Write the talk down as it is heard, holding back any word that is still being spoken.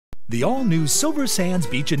The all-new Silver Sands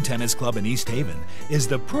Beach and Tennis Club in East Haven is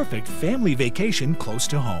the perfect family vacation close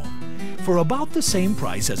to home. For about the same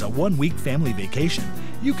price as a one-week family vacation,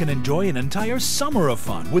 you can enjoy an entire summer of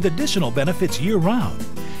fun with additional benefits year-round.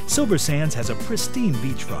 Silver Sands has a pristine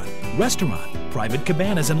beachfront, restaurant, private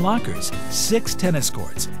cabanas and lockers, 6 tennis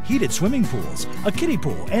courts, heated swimming pools, a kiddie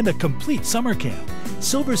pool, and a complete summer camp.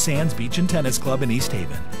 Silver Sands Beach and Tennis Club in East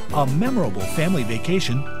Haven, a memorable family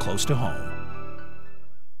vacation close to home.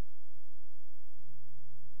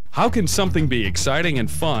 How can something be exciting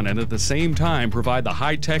and fun and at the same time provide the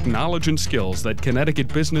high-tech knowledge and skills that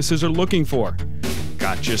Connecticut businesses are looking for?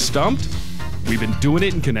 Got you stumped? We've been doing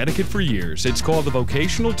it in Connecticut for years. It's called the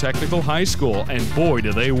Vocational Technical High School, and boy,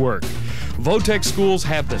 do they work. Votech schools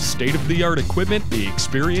have the state-of-the-art equipment, the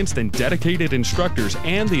experienced and dedicated instructors,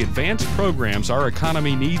 and the advanced programs our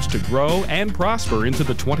economy needs to grow and prosper into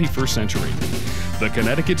the 21st century. The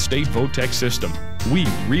Connecticut State Votech System. We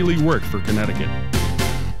really work for Connecticut.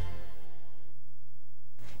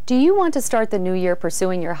 Do you want to start the new year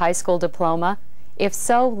pursuing your high school diploma? If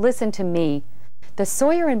so, listen to me. The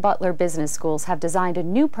Sawyer and Butler Business Schools have designed a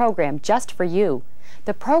new program just for you.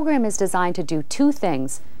 The program is designed to do 2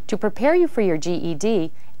 things: to prepare you for your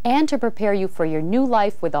GED and to prepare you for your new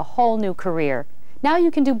life with a whole new career. Now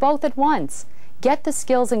you can do both at once. Get the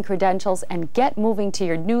skills and credentials and get moving to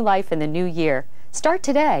your new life in the new year. Start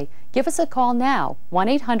today. Give us a call now,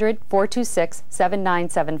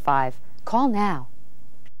 1-800-426-7975. Call now.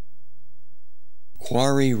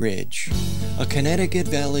 Quarry Ridge, a Connecticut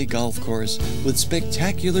Valley golf course with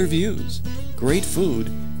spectacular views, great food,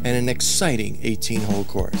 and an exciting 18-hole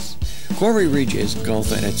course. Quarry Ridge is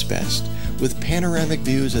golf at its best. With panoramic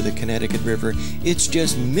views of the Connecticut River, it's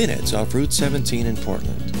just minutes off Route 17 in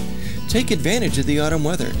Portland. Take advantage of the autumn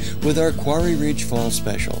weather with our Quarry Ridge Fall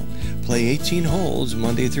Special. Play 18 holes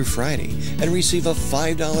Monday through Friday and receive a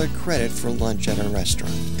 $5 credit for lunch at our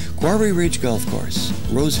restaurant. Quarry Ridge Golf Course,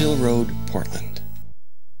 Rose Hill Road, Portland.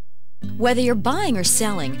 Whether you're buying or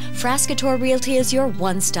selling, Frascator Realty is your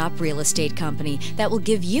one-stop real estate company that will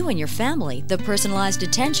give you and your family the personalized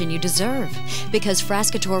attention you deserve. Because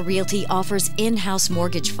Frascator Realty offers in-house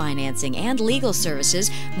mortgage financing and legal services,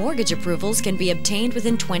 mortgage approvals can be obtained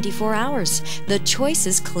within 24 hours. The choice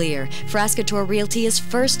is clear. Frascator Realty is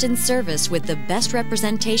first in service with the best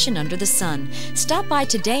representation under the sun. Stop by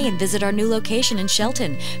today and visit our new location in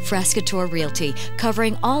Shelton. Frascator Realty,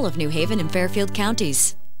 covering all of New Haven and Fairfield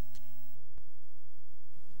counties.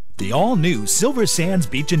 The all-new Silver Sands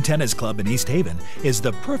Beach and Tennis Club in East Haven is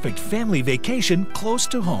the perfect family vacation close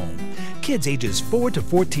to home. Kids ages 4 to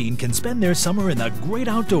 14 can spend their summer in the great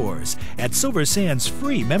outdoors at Silver Sands'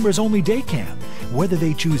 free members-only day camp. Whether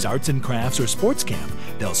they choose arts and crafts or sports camp,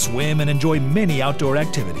 they'll swim and enjoy many outdoor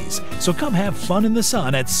activities. So come have fun in the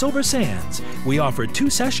sun at Silver Sands. We offer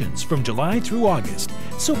 2 sessions from July through August.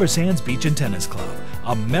 Silver Sands Beach and Tennis Club,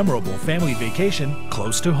 a memorable family vacation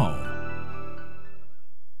close to home.